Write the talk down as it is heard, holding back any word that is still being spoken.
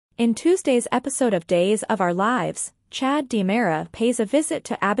In Tuesday's episode of Days of Our Lives, Chad DiMera pays a visit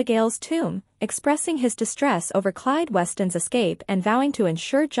to Abigail's tomb, expressing his distress over Clyde Weston's escape and vowing to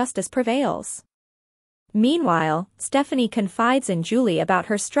ensure justice prevails. Meanwhile, Stephanie confides in Julie about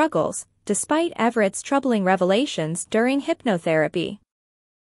her struggles, despite Everett's troubling revelations during hypnotherapy.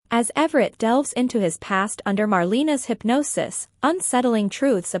 As Everett delves into his past under Marlena's hypnosis, unsettling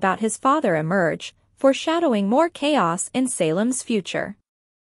truths about his father emerge, foreshadowing more chaos in Salem's future.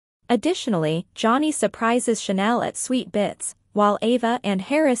 Additionally, Johnny surprises Chanel at Sweet Bits, while Ava and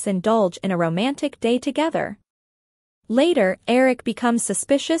Harris indulge in a romantic day together. Later, Eric becomes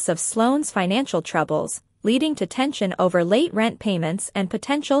suspicious of Sloane's financial troubles, leading to tension over late rent payments and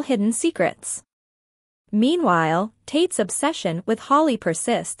potential hidden secrets. Meanwhile, Tate's obsession with Holly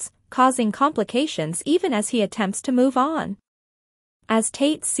persists, causing complications even as he attempts to move on. As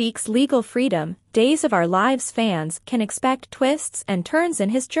Tate seeks legal freedom, Days of Our Lives fans can expect twists and turns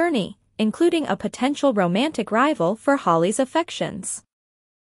in his journey, including a potential romantic rival for Holly's affections.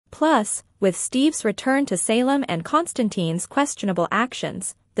 Plus, with Steve's return to Salem and Constantine's questionable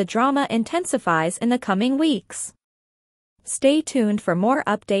actions, the drama intensifies in the coming weeks. Stay tuned for more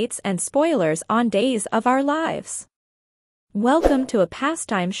updates and spoilers on Days of Our Lives. Welcome to a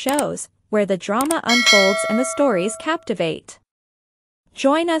Pastime shows, where the drama unfolds and the stories captivate.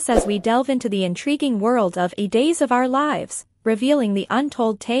 Join us as we delve into the intriguing world of Days of Our Lives, revealing the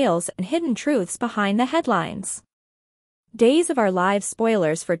untold tales and hidden truths behind the headlines. Days of Our Lives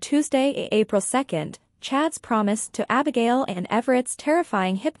spoilers for Tuesday, April 2nd, Chad's promise to Abigail and Everett's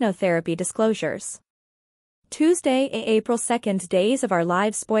terrifying hypnotherapy disclosures. Tuesday, April 2nd, Days of Our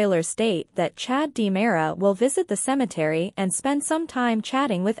Lives spoilers state that Chad DiMera will visit the cemetery and spend some time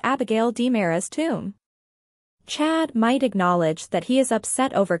chatting with Abigail DiMera's tomb. Chad might acknowledge that he is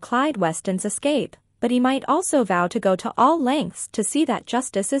upset over Clyde Weston's escape, but he might also vow to go to all lengths to see that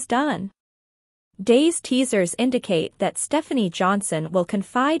justice is done. Days teasers indicate that Stephanie Johnson will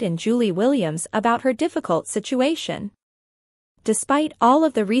confide in Julie Williams about her difficult situation. Despite all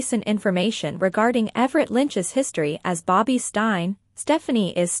of the recent information regarding Everett Lynch's history as Bobby Stein,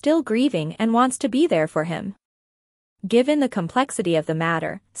 Stephanie is still grieving and wants to be there for him. Given the complexity of the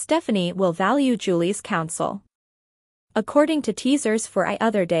matter, Stephanie will value Julie's counsel. According to teasers for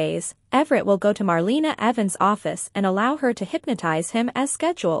Other Days, Everett will go to Marlena Evans' office and allow her to hypnotize him as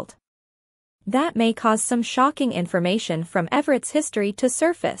scheduled. That may cause some shocking information from Everett's history to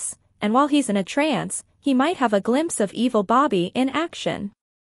surface, and while he's in a trance, he might have a glimpse of evil Bobby in action.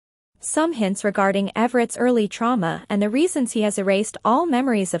 Some hints regarding Everett's early trauma and the reasons he has erased all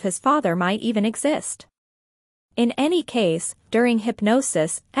memories of his father might even exist. In any case, during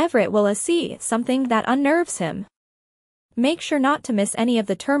hypnosis, Everett will see something that unnerves him. Make sure not to miss any of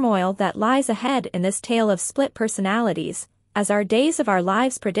the turmoil that lies ahead in this tale of split personalities, as our Days of Our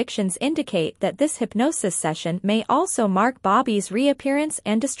Lives predictions indicate that this hypnosis session may also mark Bobby's reappearance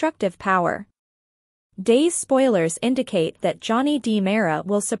and destructive power. Days spoilers indicate that Johnny DiMera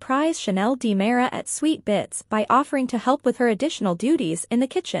will surprise Chanel DiMera at Sweet Bits by offering to help with her additional duties in the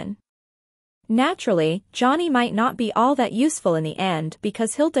kitchen. Naturally, Johnny might not be all that useful in the end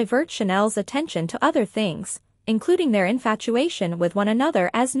because he'll divert Chanel's attention to other things, including their infatuation with one another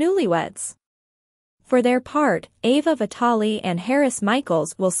as newlyweds. For their part, Ava Vitale and Harris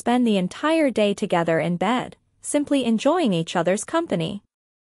Michaels will spend the entire day together in bed, simply enjoying each other's company.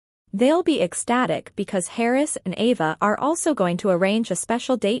 They'll be ecstatic because Harris and Ava are also going to arrange a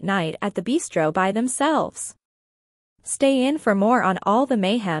special date night at the bistro by themselves. Stay in for more on all the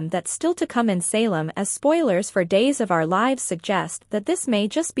mayhem that's still to come in Salem, as spoilers for Days of Our Lives suggest that this may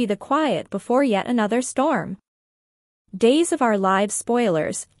just be the quiet before yet another storm. Days of Our Lives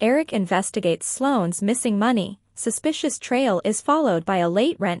spoilers, Eric investigates Sloane's missing money, suspicious trail is followed by a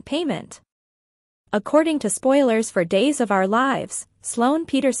late rent payment. According to spoilers for Days of Our Lives, Sloane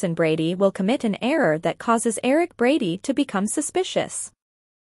Peterson Brady will commit an error that causes Eric Brady to become suspicious.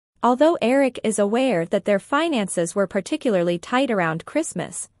 Although Eric is aware that their finances were particularly tight around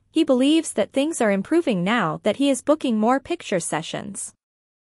Christmas, he believes that things are improving now that he is booking more picture sessions.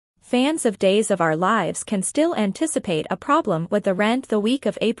 Fans of Days of Our Lives can still anticipate a problem with the rent the week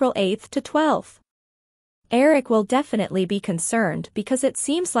of April 8th to 12th. Eric will definitely be concerned because it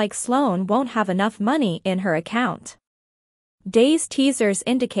seems like Sloane won't have enough money in her account. Days teasers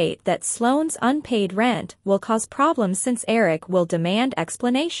indicate that Sloane's unpaid rent will cause problems since Eric will demand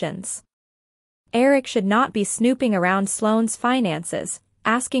explanations. Eric should not be snooping around Sloane's finances,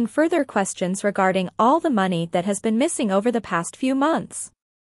 asking further questions regarding all the money that has been missing over the past few months.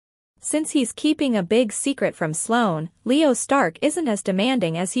 Since he's keeping a big secret from Sloane, Leo Stark isn't as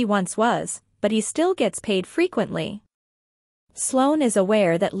demanding as he once was, but he still gets paid frequently. Sloane is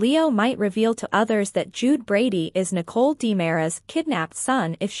aware that Leo might reveal to others that Jude Brady is Nicole DiMera's kidnapped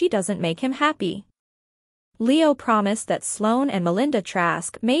son if she doesn't make him happy. Leo promised that Sloane and Melinda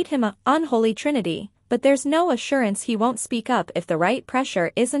Trask made him an unholy trinity, but there's no assurance he won't speak up if the right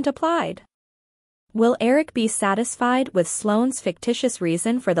pressure isn't applied. Will Eric be satisfied with Sloane's fictitious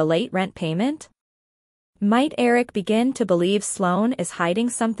reason for the late rent payment? Might Eric begin to believe Sloane is hiding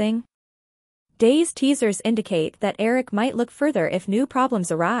something? Day's teasers indicate that Eric might look further if new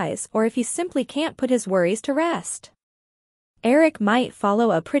problems arise or if he simply can't put his worries to rest. Eric might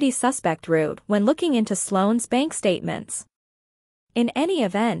follow a pretty suspect route when looking into Sloane's bank statements. In any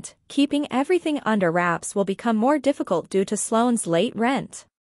event, keeping everything under wraps will become more difficult due to Sloane's late rent.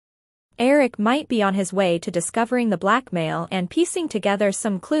 Eric might be on his way to discovering the blackmail and piecing together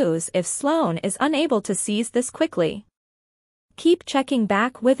some clues if Sloane is unable to seize this quickly. Keep checking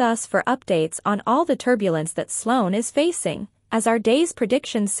back with us for updates on all the turbulence that Sloane is facing, as our day's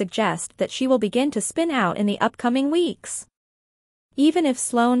predictions suggest that she will begin to spin out in the upcoming weeks. Even if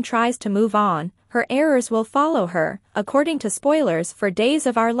Sloane tries to move on, her errors will follow her, according to spoilers for Days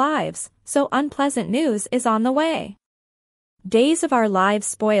of Our Lives, so unpleasant news is on the way. Days of Our Lives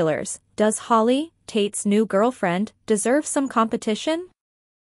spoilers: does Holly, Tate's new girlfriend, deserve some competition?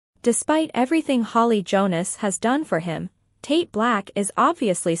 Despite everything Holly Jonas has done for him, Tate Black is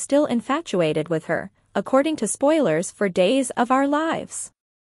obviously still infatuated with her, according to spoilers for Days of Our Lives.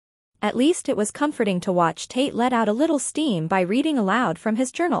 At least it was comforting to watch Tate let out a little steam by reading aloud from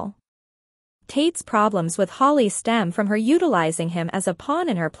his journal. Tate's problems with Holly stem from her utilizing him as a pawn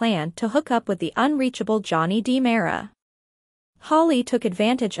in her plan to hook up with the unreachable Johnny DiMera. Holly took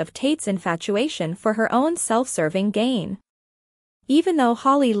advantage of Tate's infatuation for her own self-serving gain. Even though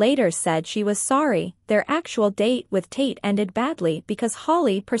Holly later said she was sorry, their actual date with Tate ended badly because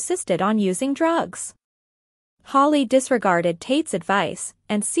Holly persisted on using drugs. Holly disregarded Tate's advice,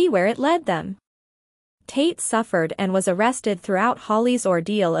 and see where it led them. Tate suffered and was arrested throughout Holly's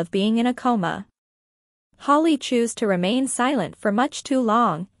ordeal of being in a coma. Holly chose to remain silent for much too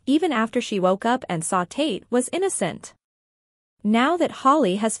long, even after she woke up and saw Tate was innocent. Now that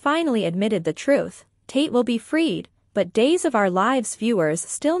Holly has finally admitted the truth, Tate will be freed, but Days of Our Lives viewers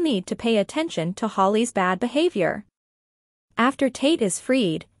still need to pay attention to Holly's bad behavior. After Tate is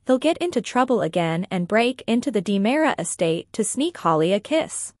freed, he'll get into trouble again and break into the DiMera estate to sneak Holly a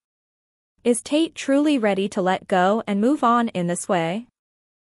kiss. Is Tate truly ready to let go and move on in this way?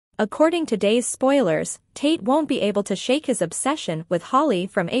 According to Days spoilers, Tate won't be able to shake his obsession with Holly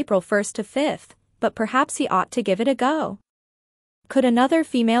from April 1st to 5th, but perhaps he ought to give it a go. Could another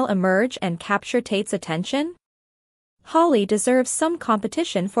female emerge and capture Tate's attention? Holly deserves some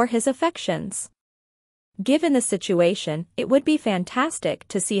competition for his affections. Given the situation, it would be fantastic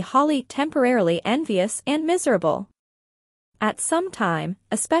to see Holly temporarily envious and miserable. At some time,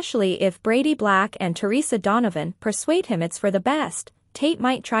 especially if Brady Black and Teresa Donovan persuade him it's for the best, Tate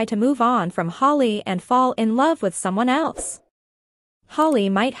might try to move on from Holly and fall in love with someone else. Holly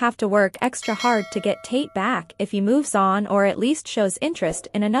might have to work extra hard to get Tate back if he moves on or at least shows interest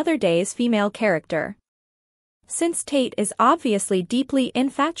in another Days female character. Since Tate is obviously deeply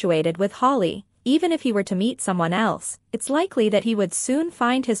infatuated with Holly, even if he were to meet someone else, it's likely that he would soon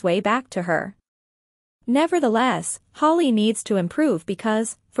find his way back to her. Nevertheless, Holly needs to improve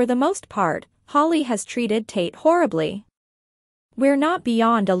because, for the most part, Holly has treated Tate horribly. We're not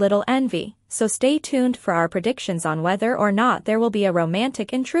beyond a little envy, so stay tuned for our predictions on whether or not there will be a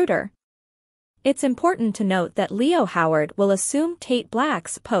romantic intruder. It's important to note that Leo Howard will assume Tate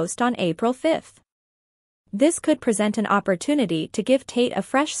Black's post on April 5th. This could present an opportunity to give Tate a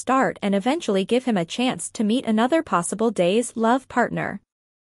fresh start and eventually give him a chance to meet another possible Days love partner.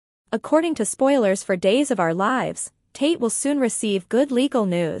 According to spoilers for Days of Our Lives, Tate will soon receive good legal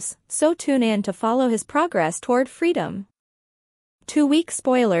news, so tune in to follow his progress toward freedom. 2-week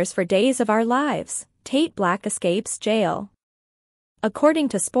spoilers for Days of Our Lives: Tate Black escapes jail. According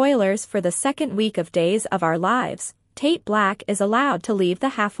to spoilers for the second week of Days of Our Lives, Tate Black is allowed to leave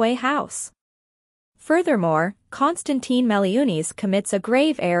the halfway house. Furthermore, Constantine Meliunis commits a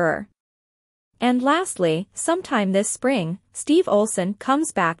grave error. And lastly, sometime this spring, Steve Olson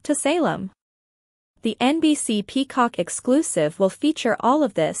comes back to Salem. The NBC Peacock exclusive will feature all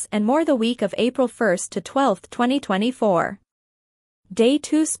of this and more the week of April 1st to 12th, 2024. Day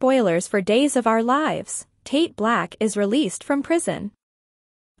 2 spoilers for Days of Our Lives: Tate Black is released from prison.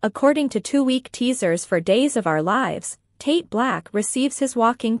 According to 2-week teasers for Days of Our Lives, Tate Black receives his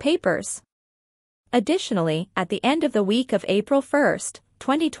walking papers. Additionally, at the end of the week of April 1st,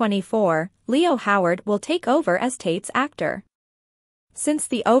 2024, Leo Howard will take over as Tate's actor. Since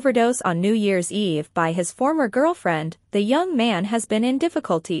the overdose on New Year's Eve by his former girlfriend, the young man has been in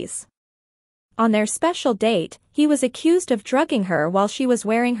difficulties. On their special date, he was accused of drugging her while she was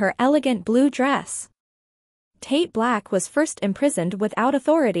wearing her elegant blue dress. Tate Black was first imprisoned without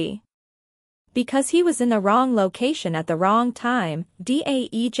authority. Because he was in the wrong location at the wrong time,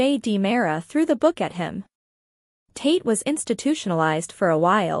 DAEJ DiMera threw the book at him. Tate was institutionalized for a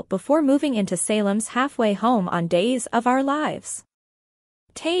while before moving into Salem's halfway home on Days of Our Lives.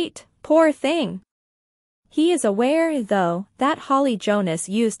 Tate, poor thing. He is aware, though, that Holly Jonas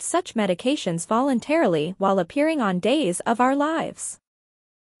used such medications voluntarily while appearing on Days of Our Lives.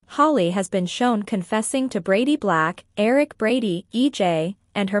 Holly has been shown confessing to Brady Black, Eric Brady, EJ,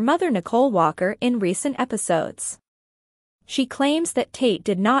 and her mother Nicole Walker in recent episodes. She claims that Tate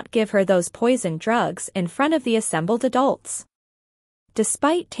did not give her those poison drugs in front of the assembled adults.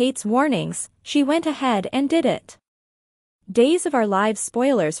 Despite Tate's warnings, she went ahead and did it. Days of Our Lives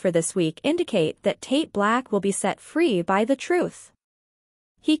spoilers for this week indicate that Tate Black will be set free by the truth.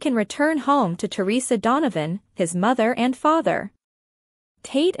 He can return home to Teresa Donovan, his mother and father.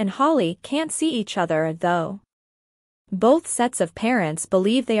 Tate and Holly can't see each other, though. Both sets of parents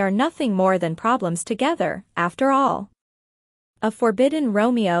believe they are nothing more than problems together, after all. A forbidden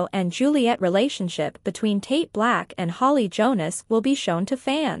Romeo and Juliet relationship between Tate Black and Holly Jonas will be shown to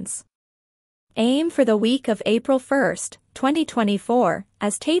fans. Aim for the week of April 1, 2024,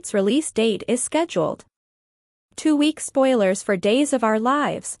 as Tate's release date is scheduled. 2-week spoilers for Days of Our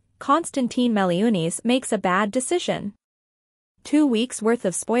Lives, Constantine Meliunis makes a bad decision. 2 weeks worth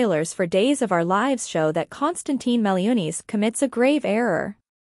of spoilers for Days of Our Lives show that Constantine Meliunis commits a grave error.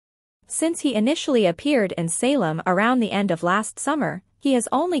 Since he initially appeared in Salem around the end of last summer, he has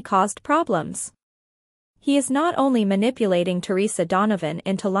only caused problems. He is not only manipulating Teresa Donovan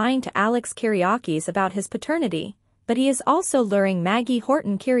into lying to Alex Kyriakis about his paternity, but he is also luring Maggie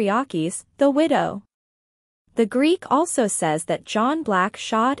Horton Kyriakis, the widow. The Greek also says that John Black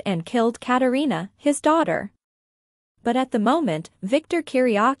shot and killed Katerina, his daughter. But at the moment, Victor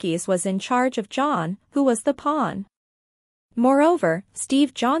Kyriakis was in charge of John, who was the pawn. Moreover,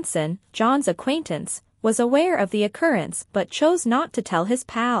 Steve Johnson, John's acquaintance, was aware of the occurrence but chose not to tell his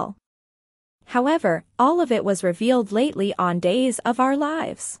pal. However, all of it was revealed lately on Days of Our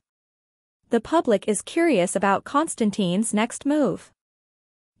Lives. The public is curious about Constantine's next move.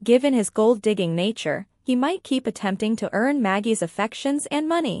 Given his gold-digging nature, he might keep attempting to earn Maggie's affections and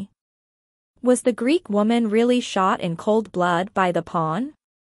money. Was the Greek woman really shot in cold blood by the pawn?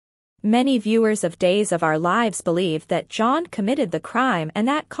 Many viewers of Days of Our Lives believe that John committed the crime and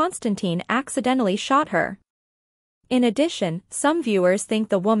that Constantine accidentally shot her. In addition, some viewers think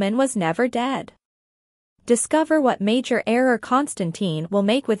the woman was never dead. Discover what major error Constantine will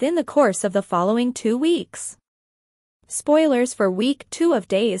make within the course of the following 2 weeks. Spoilers for Week 2 of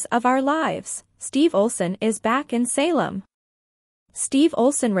Days of Our Lives, Steve Olson is back in Salem. Steve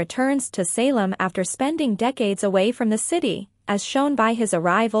Olson returns to Salem after spending decades away from the city, as shown by his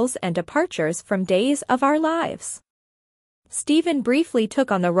arrivals and departures from Days of Our Lives. Steven briefly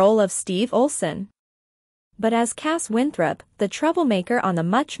took on the role of Steve Olson. But as Cass Winthrop, the troublemaker on the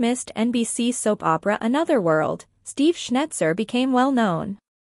much-missed NBC soap opera Another World, Steve Schnetzer became well known.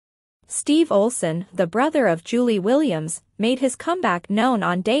 Steve Olson, the brother of Julie Williams, made his comeback known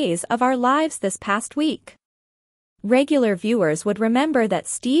on Days of Our Lives this past week. Regular viewers would remember that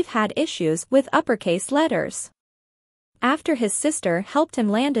Steve had issues with uppercase letters. After his sister helped him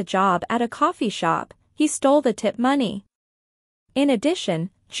land a job at a coffee shop, he stole the tip money. In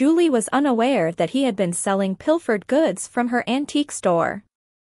addition, Julie was unaware that he had been selling pilfered goods from her antique store.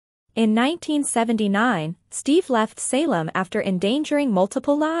 In 1979, Steve left Salem after endangering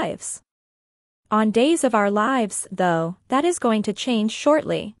multiple lives. On Days of Our Lives, though, that is going to change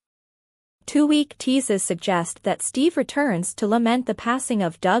shortly. 2-week teases suggest that Steve returns to lament the passing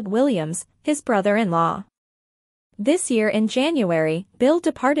of Doug Williams, his brother-in-law. This year in January, Bill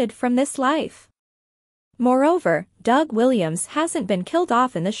departed from this life. Moreover, Doug Williams hasn't been killed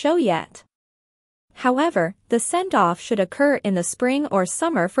off in the show yet. However, the send-off should occur in the spring or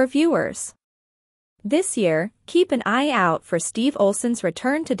summer for viewers. This year, keep an eye out for Steve Olson's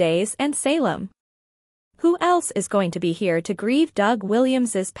return to Days and Salem. Who else is going to be here to grieve Doug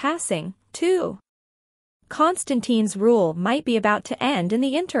Williams's passing, too? Constantine's rule might be about to end in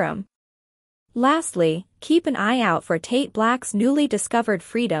the interim. Lastly, keep an eye out for Tate Black's newly discovered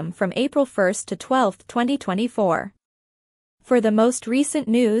freedom from April 1 to 12, 2024. For the most recent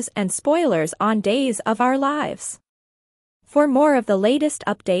news and spoilers on Days of Our Lives. For more of the latest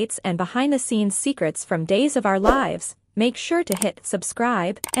updates and behind-the-scenes secrets from Days of Our Lives, make sure to hit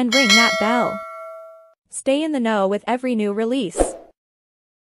subscribe and ring that bell. Stay in the know with every new release.